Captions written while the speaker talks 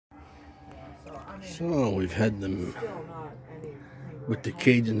So we've had them with the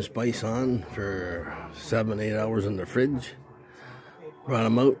Cajun spice on for 7-8 hours in the fridge. Brought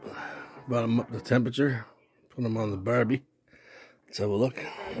them out, brought them up to temperature, put them on the Barbie. Let's have a look.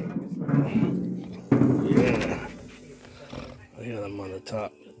 Yeah, I got them on the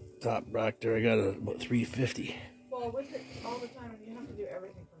top rack there. I got it at about 350. Well, with it all the time, you have to do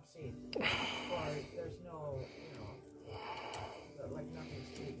everything from seed. There's no, like nothing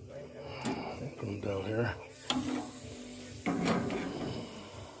seed, right? Put them down here.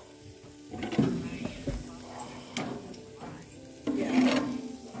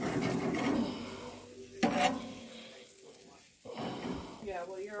 Yeah,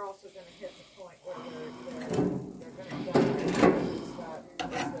 well, you're also going to hit the point where they're going to die.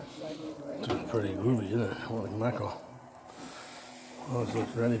 It's pretty groovy, isn't it? Holy mackerel. Oh, this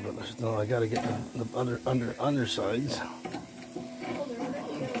looks ready, but no, I gotta get the undersides.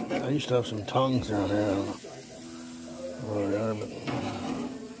 I used to have some tongs down there. I don't know where they are, but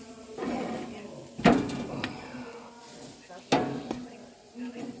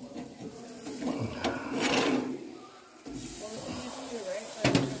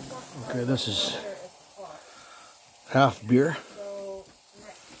okay, this is half beer,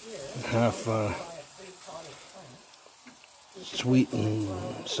 half sweet and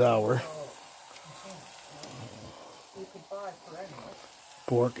sour,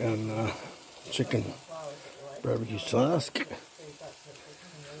 pork and chicken barbecue sauce.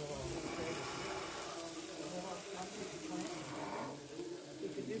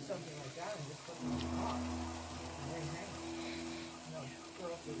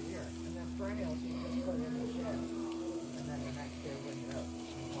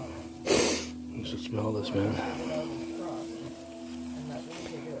 You should smell this, man.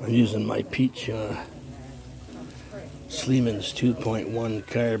 I'm using my peach Sleeman's 2.1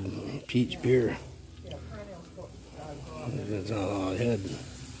 carb peach beer. That's all I had.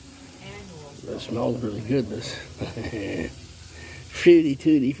 It smells really good. This fruity,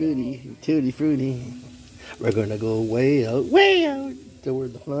 tutti fruity. We're gonna go way out to where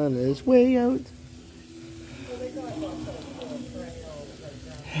the fun is, way out.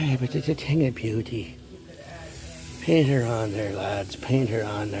 Hey, but it's a thing of beauty. Paint her on there, lads. Paint her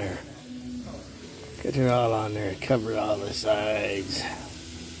on there. Get her all on there. Cover all the sides.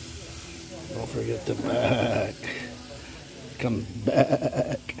 Don't forget the back. Come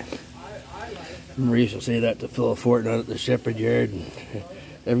back. Remember, we used to say that to Phil Fort out at the Shepherd Yard. And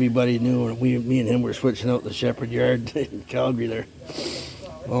everybody knew when me and him were switching out the Shepherd Yard in Calgary there.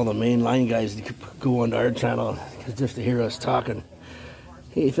 All the main line guys go on to our channel just to hear us talking.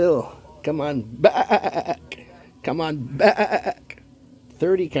 Hey, Phil, come on back. Come on back.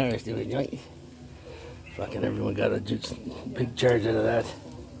 30 cars doing it, right? Fucking everyone got a big charge out of that.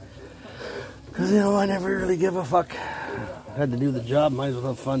 Because, I never really give a fuck. I had to do the job, might as well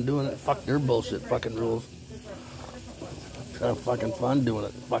have fun doing it. Fuck their bullshit fucking rules. Have fucking fun doing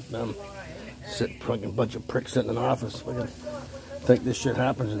it. Fuck them. Sit fucking bunch of pricks sitting in an office. Fucking think this shit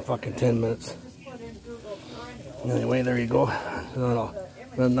happens in fucking 10 minutes. Anyway, there you go. I don't know.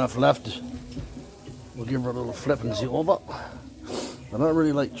 Not enough left. We'll give her a little flip and see over. I don't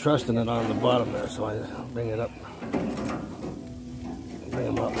really like trusting it on the bottom there, so I bring it up.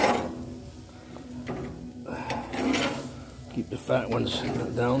 Bring them up. Keep the fat ones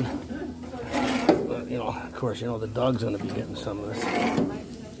down. But, of course, the dog's going to be getting some of this.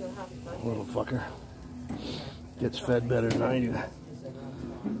 Little fucker. Gets fed better than I do.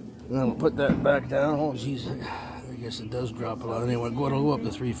 And then we'll put that back down. Oh, jeez. I guess it does drop a lot. Anyway, it'll go up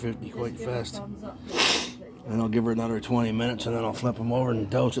to 350 quite fast. And I'll give her another 20 minutes, and then I'll flip them over and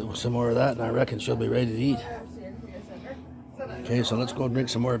douse it with some more of that, and I reckon she'll be ready to eat. Okay, so let's go drink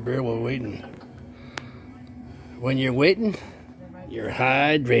some more beer while we're waiting. When you're waiting, you're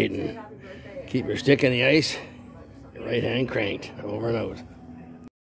hydrating. Keep your stick in the ice, your right hand cranked. Over and out.